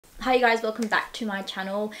Hi you guys, welcome back to my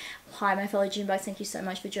channel. Hi my fellow June bugs, thank you so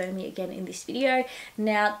much for joining me again in this video.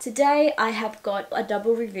 Now today I have got a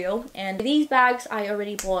double reveal, and these bags I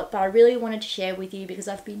already bought, but I really wanted to share with you because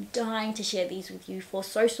I've been dying to share these with you for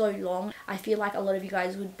so long. I feel like a lot of you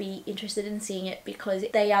guys would be interested in seeing it because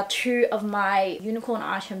they are two of my unicorn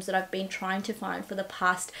items that I've been trying to find for the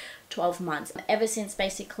past 12 months. Ever since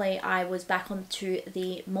basically I was back onto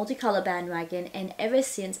the multicolor bandwagon, and ever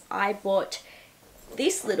since I bought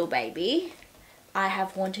this little baby, I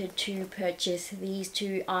have wanted to purchase these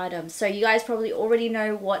two items. So you guys probably already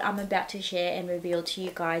know what I'm about to share and reveal to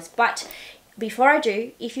you guys, but before I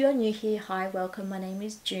do, if you are new here, hi, welcome. My name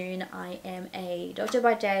is June. I am a doctor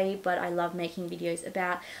by day, but I love making videos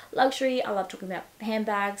about luxury. I love talking about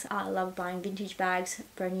handbags. I love buying vintage bags,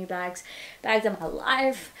 brand new bags, bags of my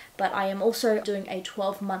life, but I am also doing a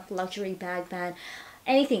 12-month luxury bag ban.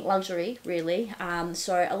 Anything luxury really.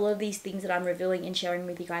 So a lot of these things that I'm revealing and sharing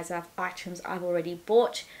with you guys are items I've already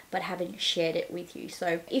bought but haven't shared it with you.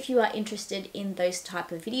 So if you are interested in those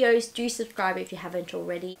type of videos, do subscribe if you haven't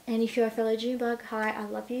already. And if you're a fellow June bug, hi, I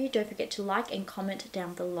love you. Don't forget to like and comment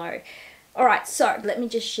down below. Alright, so let me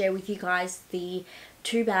just share with you guys the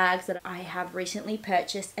two bags that I have recently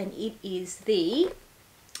purchased, and it is the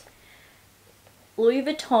Louis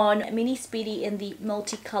Vuitton Mini Speedy in the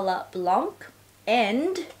multicolor Blanc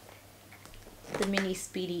and the Mini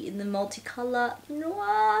Speedy in the multicolor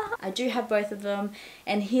Noir. I do have both of them,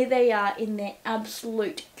 and here they are in their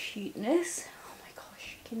absolute cuteness. Oh my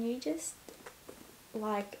gosh, can you just,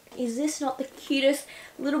 like, is this not the cutest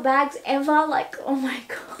little bags ever? Like, oh my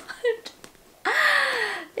god.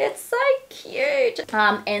 It's so cute.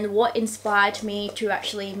 And what inspired me to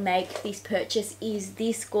actually make this purchase is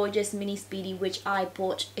this gorgeous Mini Speedy, which I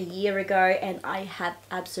bought a year ago and I have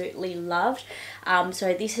absolutely loved.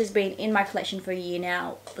 So this has been in my collection for a year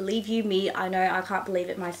now. Believe you me, I know I can't believe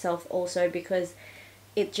it myself also, because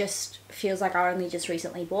it just feels like I only just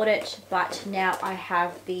recently bought it, but now I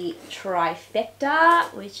have the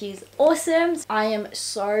trifecta, which is awesome. I am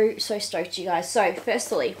so stoked, you guys. So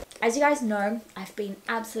firstly, as you guys know, I've been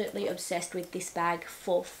absolutely obsessed with this bag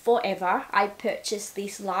for forever. I purchased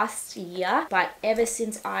this last year, but ever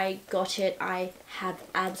since I got it, I have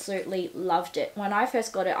absolutely loved it. When I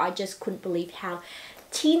first got it, I just couldn't believe how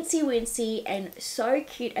teensy wincy and so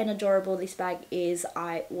cute and adorable this bag is.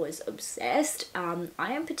 I was obsessed.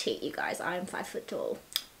 I am petite, you guys. I am 5 foot tall.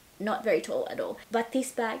 Not very tall at all, but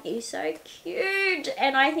this bag is so cute,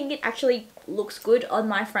 and I think it actually looks good on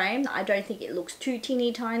my frame. I don't think it looks too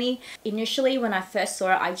teeny tiny. Initially when I first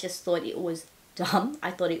saw it, I just thought it was dumb.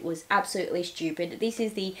 I thought it was absolutely stupid. This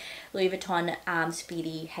is the Louis Vuitton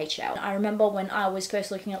Speedy HL. I remember when I was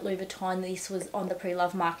first looking at Louis Vuitton, this was on the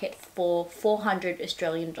pre-love market for 400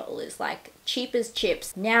 Australian dollars, like cheap as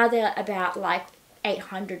chips. Now they're about like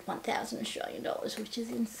 800, 1,000 Australian dollars, which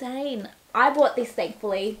is insane. I bought this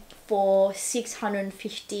thankfully for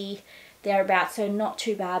 650 thereabouts, so not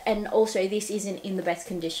too bad. And also this isn't in the best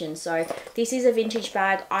condition, so this is a vintage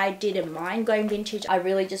bag. I didn't mind going vintage. I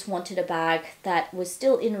really just wanted a bag that was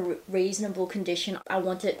still in a reasonable condition. I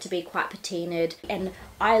wanted it to be quite patinaed, and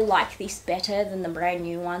I like this better than the brand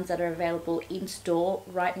new ones that are available in store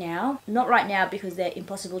right now. Not right now because they're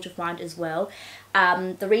impossible to find as well.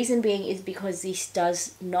 The reason being is because this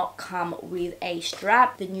does not come with a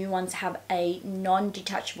strap. The new ones have a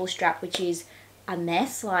non-detachable strap, which is a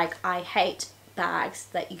mess. Like, I hate bags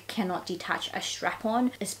that you cannot detach a strap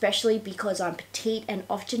on, especially because I'm petite, and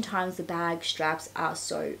oftentimes the bag straps are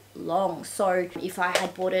so long. So if I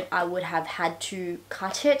had bought it, I would have had to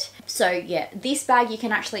cut it. So yeah, this bag you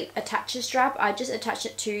can actually attach a strap. I just attached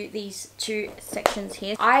it to these two sections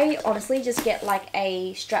here. I honestly just get like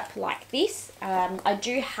a strap like this. I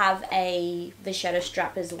do have a vachetta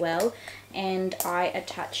strap as well, and I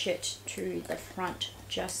attach it to the front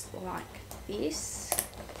just like this,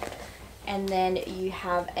 and then you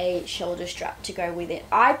have a shoulder strap to go with it.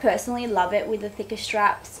 I personally love it with the thicker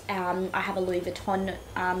straps. I have a Louis Vuitton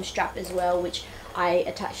strap as well, which I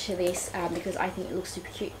attach to this because I think it looks super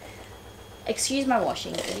cute. Excuse my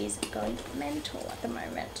washing, it is going mental at the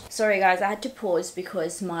moment. Sorry guys, I had to pause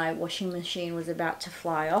because my washing machine was about to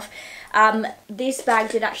fly off. This bag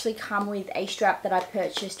did actually come with a strap that I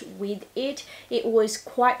purchased with it. It was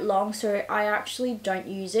quite long, so I actually don't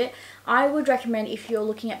use it. I would recommend, if you're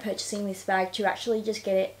looking at purchasing this bag, to actually just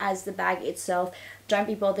get it as the bag itself. don't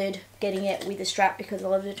be bothered getting it with a strap because a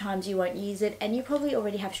lot of the times you won't use it, and you probably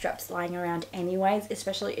already have straps lying around anyways,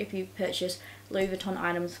 especially if you purchase Louis Vuitton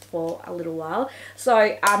items for a little while.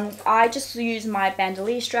 So I just use my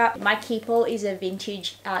bandolier strap. My keepall is a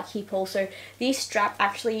vintage keepall, so this strap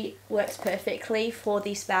actually works perfectly for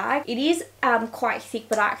this bag. It is quite thick,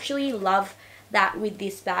 but I actually love that with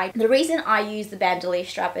this bag. The reason I use the bandolier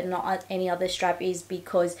strap and not any other strap is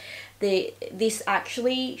because this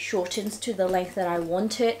actually shortens to the length that I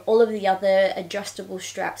want it. All of the other adjustable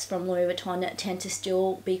straps from Louis Vuitton tend to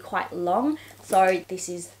still be quite long, so this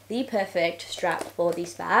is the perfect strap for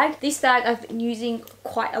this bag. This bag I've been using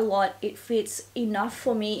quite a lot. It fits enough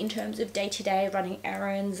for me in terms of day-to-day running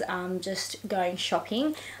errands, just going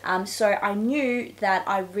shopping. So I knew that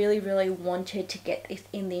I really wanted to get this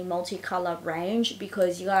in the multicolor range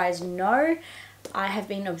because you guys know I have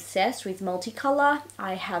been obsessed with multicolor.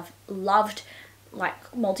 I have loved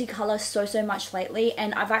like multicolor so much lately,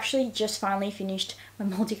 and I've actually just finally finished my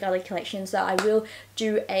multicolor collection, so I will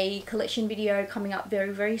do a collection video coming up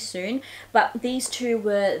very soon. But these two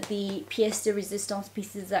were the pièce de résistance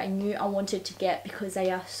pieces that I knew I wanted to get because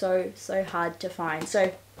they are so hard to find.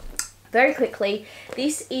 So very quickly,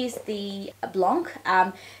 this is the Blanc.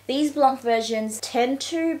 These Blanc versions tend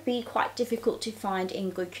to be quite difficult to find in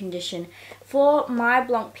good condition. For my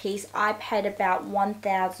Blanc piece, I paid about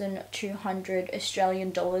 1,200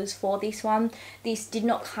 Australian dollars for this one. This did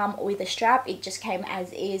not come with a strap, it just came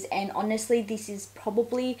as is, and honestly this is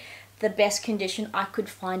probably the best condition I could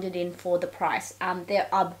find it in for the price. There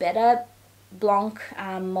are better Blanc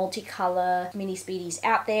multicolor mini Speedies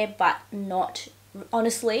out there, but not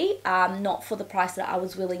honestly not for the price that I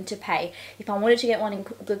was willing to pay. If I wanted to get one in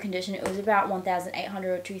good condition, it was about $1,800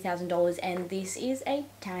 or $2,000, and this is a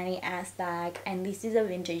tiny ass bag and this is a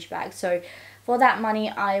vintage bag, so for that money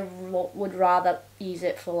I would rather use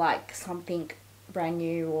it for like something brand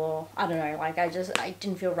new, or I don't know, like it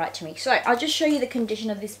didn't feel right to me. So I'll just show you the condition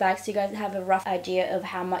of this bag so you guys have a rough idea of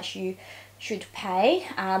how much you should pay.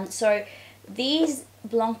 So these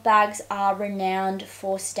Blanc bags are renowned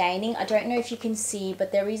for staining. I don't know if you can see,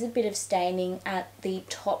 but there is a bit of staining at the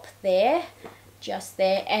top there, just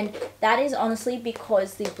there, and that is honestly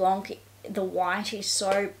because the Blanc, the white is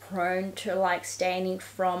so prone to like staining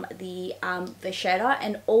from the vachetta,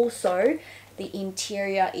 and also the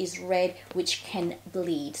interior is red, which can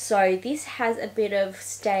bleed. So this has a bit of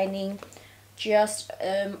staining just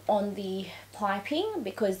on the piping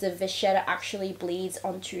because the vachetta actually bleeds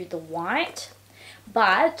onto the white.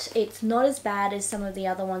 But it's not as bad as some of the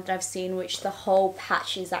other ones that I've seen, which the whole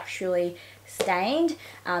patch is actually stained.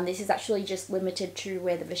 This is actually just limited to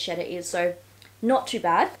where the vachetta is, so not too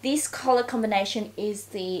bad. This color combination is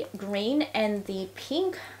the green and the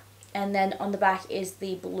pink, and then on the back is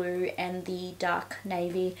the blue and the dark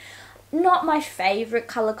navy. Not my favorite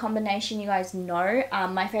color combination, you guys know.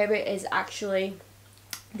 My favorite is actually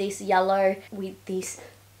this yellow with this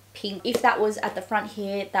pink. If that was at the front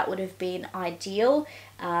here, that would have been ideal,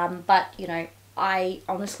 but you know, I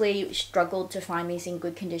honestly struggled to find these in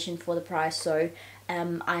good condition for the price, so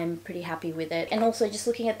I'm pretty happy with it. And also just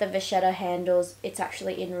looking at the vachetta handles, it's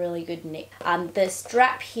actually in really good nick. The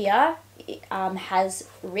strap here has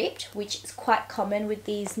ripped, which is quite common with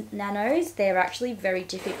these nanos. They're actually very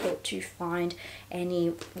difficult to find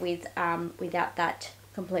any with without that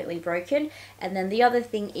completely broken. And then the other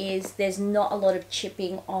thing is there's not a lot of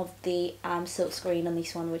chipping of the silk screen on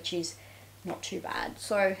this one, which is not too bad.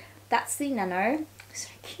 So that's the Nano. So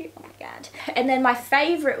cute, oh my god. And then my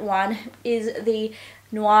favorite one is the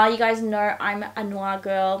Noir. You guys know I'm a Noir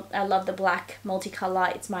girl. I love the black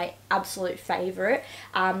multicolor. It's my absolute favorite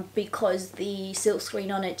because the silk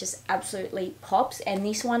screen on it just absolutely pops. And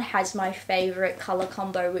this one has my favorite color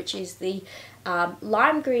combo, which is the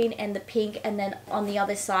lime green and the pink, and then on the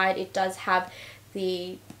other side it does have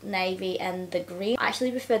the navy and the green. I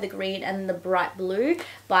actually prefer the green and the bright blue,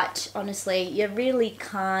 but honestly you really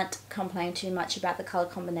can't complain too much about the color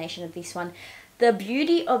combination of this one. The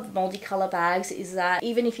beauty of multicolor bags is that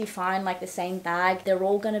even if you find like the same bag, they're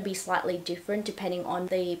all going to be slightly different depending on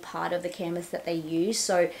the part of the canvas that they use.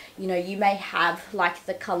 So, you know, you may have like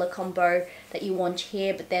the color combo that you want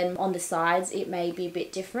here, but then on the sides it may be a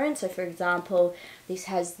bit different. So for example, this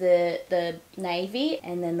has the navy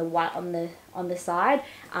and then the white on the side.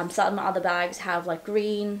 Some other bags have like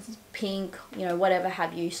green, pink, you know, whatever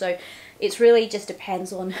have you. So it's really just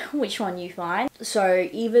depends on which one you find. So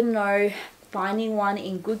even though finding one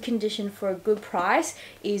in good condition for a good price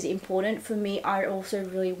is important for me, I also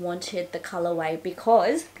really wanted the colorway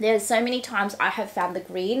because there's so many times I have found the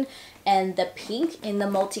green and the pink in the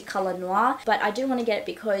multicolor Noir, but I do want to get it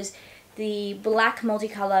because The black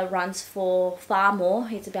multicolor runs for far more.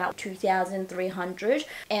 It's about 2,300,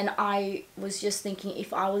 and I was just thinking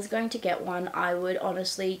if I was going to get one, I would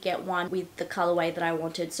honestly get one with the colorway that I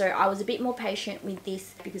wanted. So I was a bit more patient with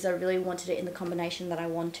this because I really wanted it in the combination that I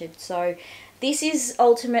wanted. So this is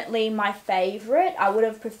ultimately my favorite. I would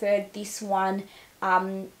have preferred this one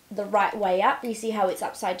the right way up. You see how it's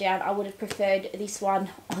upside down? I would have preferred this one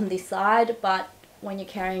on this side, but when you're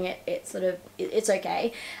carrying it, it's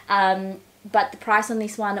okay. But the price on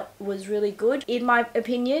this one was really good, in my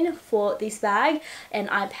opinion, for this bag, and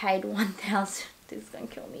I paid 1,000. This is gonna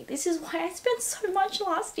kill me. This is why I spent so much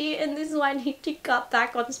last year, and this is why I need to cut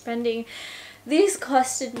back on spending. This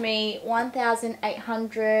costed me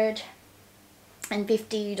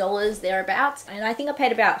 $1,850 thereabouts, and I think I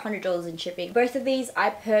paid about $100 in shipping. Both of these I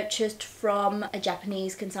purchased from a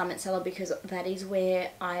Japanese consignment seller because that is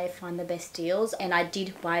where I find the best deals, and I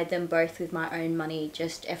did buy them both with my own money,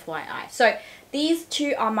 just FYI. So these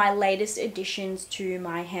two are my latest additions to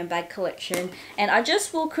my handbag collection, and I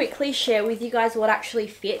just will quickly share with you guys what actually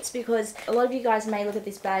fits, because a lot of you guys may look at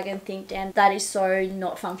this bag and think, damn, that is so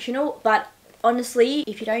not functional. But honestly,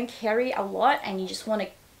 if you don't carry a lot and you just want to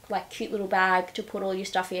like cute little bag to put all your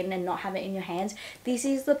stuff in and not have it in your hands, this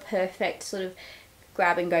is the perfect sort of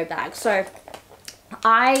grab and go bag. So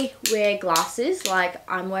I wear glasses, like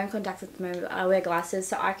I'm wearing contacts at the moment, but I wear glasses,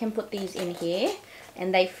 so I can put these in here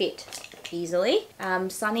and they fit easily.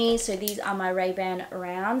 Sunny, so these are my Ray-Ban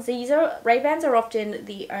rounds. Ray-Bans are often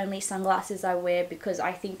the only sunglasses I wear because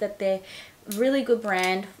I think that they're really good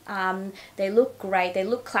brand. They look great, they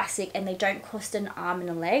look classic, and they don't cost an arm and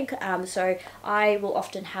a leg. So I will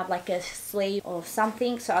often have like a sleeve or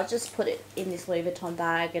something, so I'll just put it in this Louis Vuitton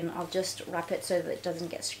bag and I'll just wrap it so that it doesn't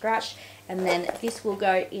get scratched, and then this will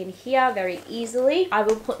go in here very easily. I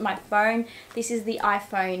will put my phone. This is the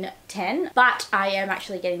iPhone 10, but I am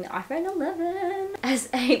actually getting the iPhone 11 as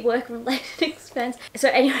a work related expense. So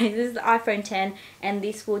anyway, this is the iPhone 10, and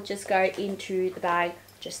this will just go into the bag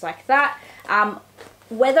just like that.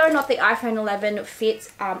 Whether or not the iPhone 11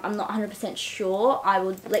 fits, I'm not 100% sure. I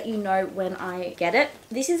will let you know when I get it.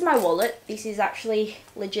 This is my wallet. This is actually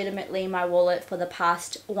legitimately my wallet for the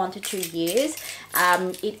past 1 to 2 years.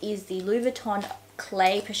 It is the Louis Vuitton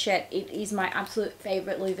Clay Pochette. It is my absolute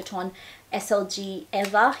favorite Louis Vuitton SLG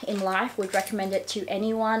ever in life. Would recommend it to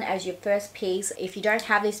anyone as your first piece. If you don't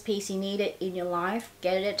have this piece, you need it in your life,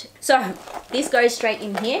 get it. So this goes straight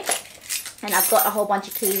in here, and I've got a whole bunch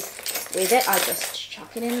of keys with it. I just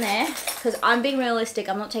chuck it in there because I'm being realistic.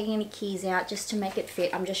 I'm not taking any keys out just to make it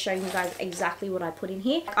fit. I'm just showing you guys exactly what I put in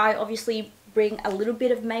here. I obviously bring a little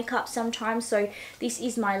bit of makeup sometimes, so this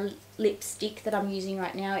is my lipstick that I'm using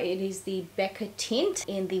right now. It is the Becca tint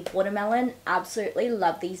in the watermelon. Absolutely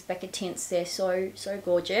love these Becca tints. They're so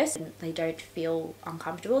gorgeous, and they don't feel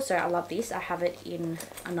uncomfortable, so I love this. I have it in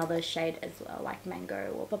another shade as well, like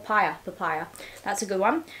mango or papaya. That's a good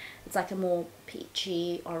one. It's like a more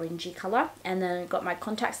peachy orangey color. And then I've got my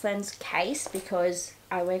contacts lens case because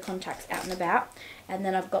I wear contacts out and about. And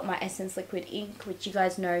then I've got my Essence liquid ink, which you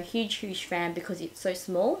guys know, huge fan, because it's so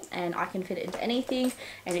small and I can fit it into anything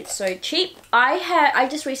and it's so cheap. I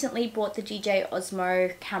just recently bought the DJI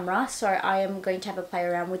Osmo camera, so I am going to have a play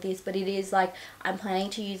around with this, but it is like, I'm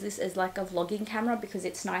planning to use this as like a vlogging camera because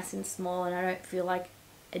it's nice and small and I don't feel like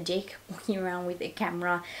a dick walking around with a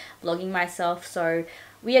camera vlogging myself. So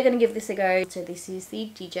we are going to give this a go. So this is the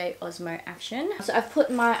DJI Osmo Action. So I'll put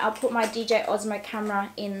my DJI Osmo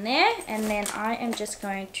camera in there, and then I am just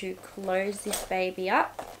going to close this baby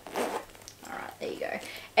up. Alright, there you go.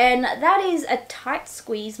 And that is a tight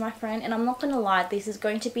squeeze, my friend, and I'm not going to lie, this is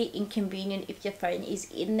going to be inconvenient if your phone is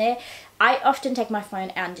in there. I often take my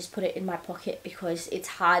phone out and just put it in my pocket because it's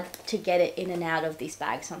hard to get it in and out of this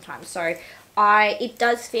bag sometimes. So it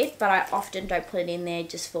does fit, but I often don't put it in there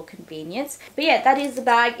just for convenience. But yeah, that is the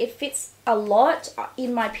bag. It fits a lot,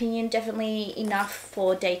 in my opinion, definitely enough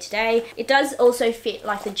for day to day. It does also fit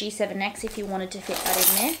like the G7X if you wanted to fit that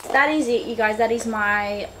in there. That is it, you guys. That is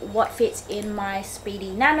my what fits in my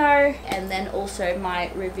Speedy Nano, and then also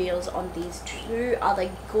my reveals on these two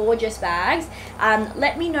other gorgeous bags.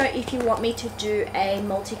 Let me know if you want me to do a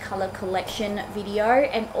multicolor collection video,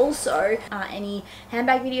 and also any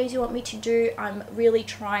handbag videos you want me to do. I'm really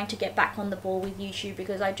trying to get back on the ball with YouTube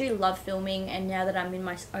because I do love filming, and now that I'm in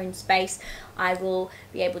my own space, I will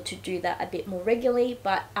be able to do that a bit more regularly.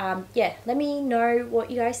 But yeah, let me know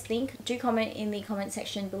what you guys think. Do comment in the comment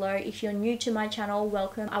section below. If you're new to my channel,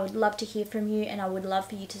 welcome. I would love to hear from you, and I would love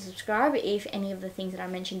for you to subscribe if any of the things that I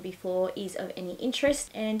mentioned before is of any interest.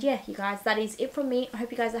 And yeah, you guys, that is it from me. I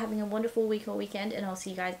hope you guys are having a wonderful week or weekend, and I'll see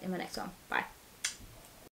you guys in my next one. Bye.